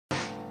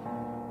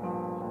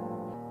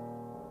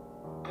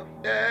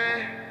Yeah.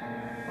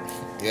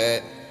 Yeah.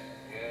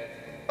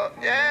 Oh,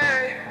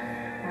 yeah.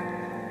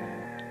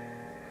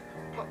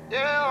 Oh,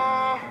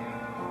 yeah.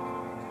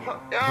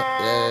 Oh,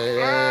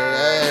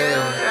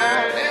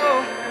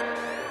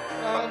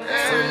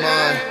 Free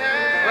mine.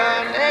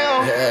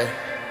 Yeah.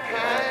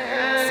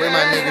 Free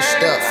my nigga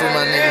Step, free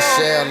my nigga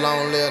Shell,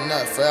 long live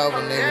nut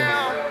forever, nigga.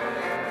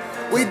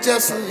 We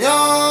just some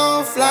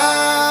young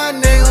fly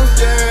niggas,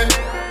 yeah.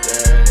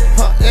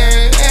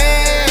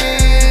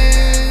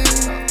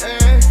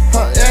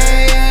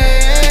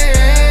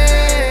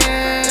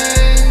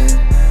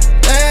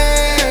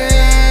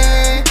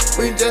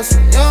 We just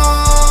some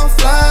young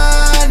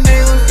fly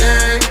niggas,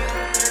 yeah.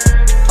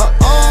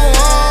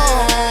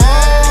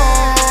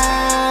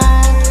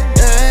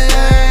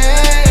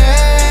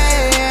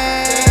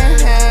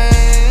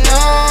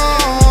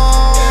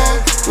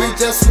 We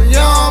just some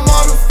young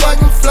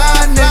motherfucking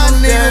fly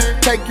niggas, yeah.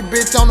 Take your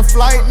bitch on the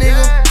flight,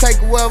 nigga. Take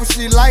her wherever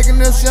she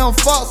liking, if she don't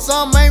fuck,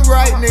 something ain't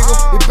right, nigga.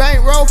 If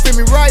bankroll fit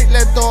me right,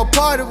 let's throw a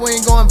party, we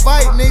ain't gon'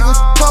 invite niggas.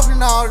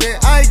 Puffin' all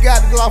that, I ain't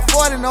got the Glock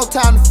 40, no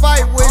time to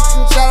fight with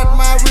you. Shout out to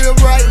my real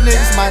right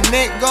niggas. My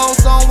neck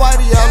goes on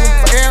white or yellow.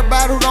 For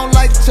everybody who don't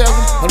like each other,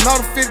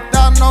 another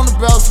 50,000 on the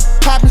belt.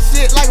 Poppin'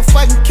 shit like a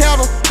fucking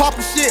kettle.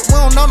 Poppin' shit, we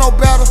don't know no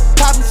better.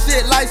 Poppin'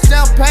 shit like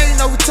champagne,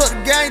 know we took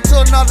the game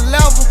to another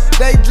level.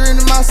 Daydream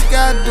in my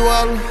sky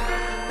dweller.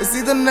 It's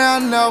either now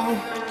or never.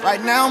 Right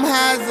now I'm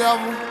high as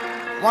ever,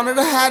 one of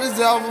the hottest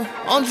ever.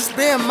 I'm just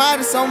being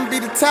modest, I'm gonna be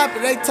the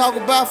topic they talk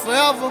about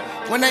forever.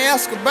 When they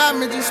ask about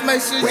me, just make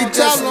sure you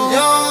tell them.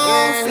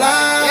 Young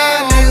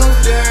fly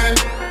niggas, yeah.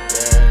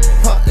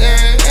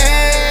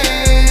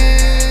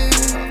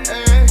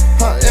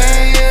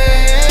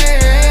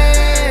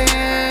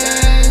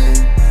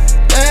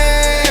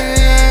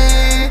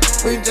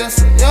 We just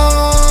some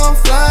young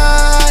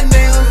fly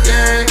niggas,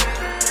 yeah.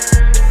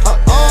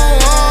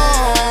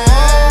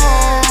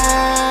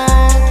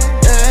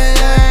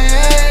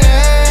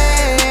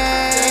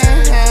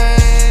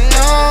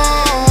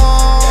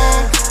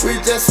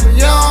 Just some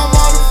young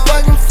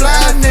motherfucking fly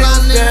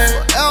nigga,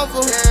 yeah.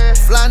 Forever.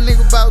 Fly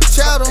nigga bout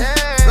cheddar.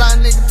 Fly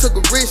nigga took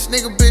a rich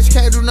nigga, bitch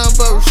can't do nothing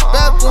but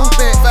respect him.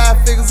 Spent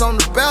 5 figures on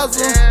the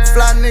bezel.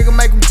 Fly nigga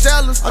make him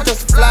jealous. I'm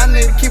just a fly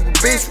nigga, keep a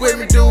bitch with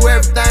me, do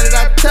everything that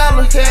I tell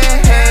her.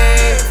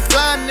 Hey,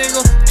 fly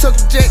nigga took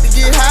a jet to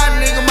get high,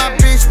 nigga. My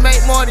bitch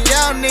make more than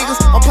y'all niggas.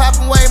 I'm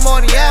popping way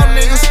more than y'all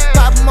niggas.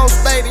 Popping more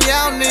spade than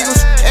y'all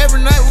niggas. Every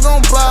night we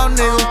gon' ball,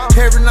 nigga.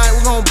 Every night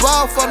we gon'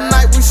 ball for the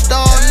night we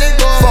start,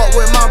 nigga. Fuck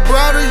with my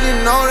brother, you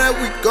know that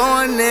we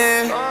going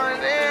in.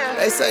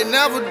 They say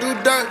never do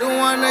dirt to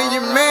one of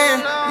your men.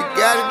 You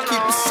gotta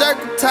keep the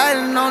circle tight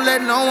and don't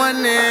let no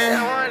one in.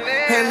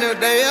 And if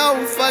they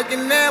ever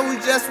fucking there, we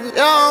just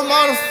young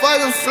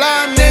motherfucking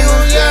fly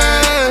niggas,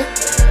 yeah.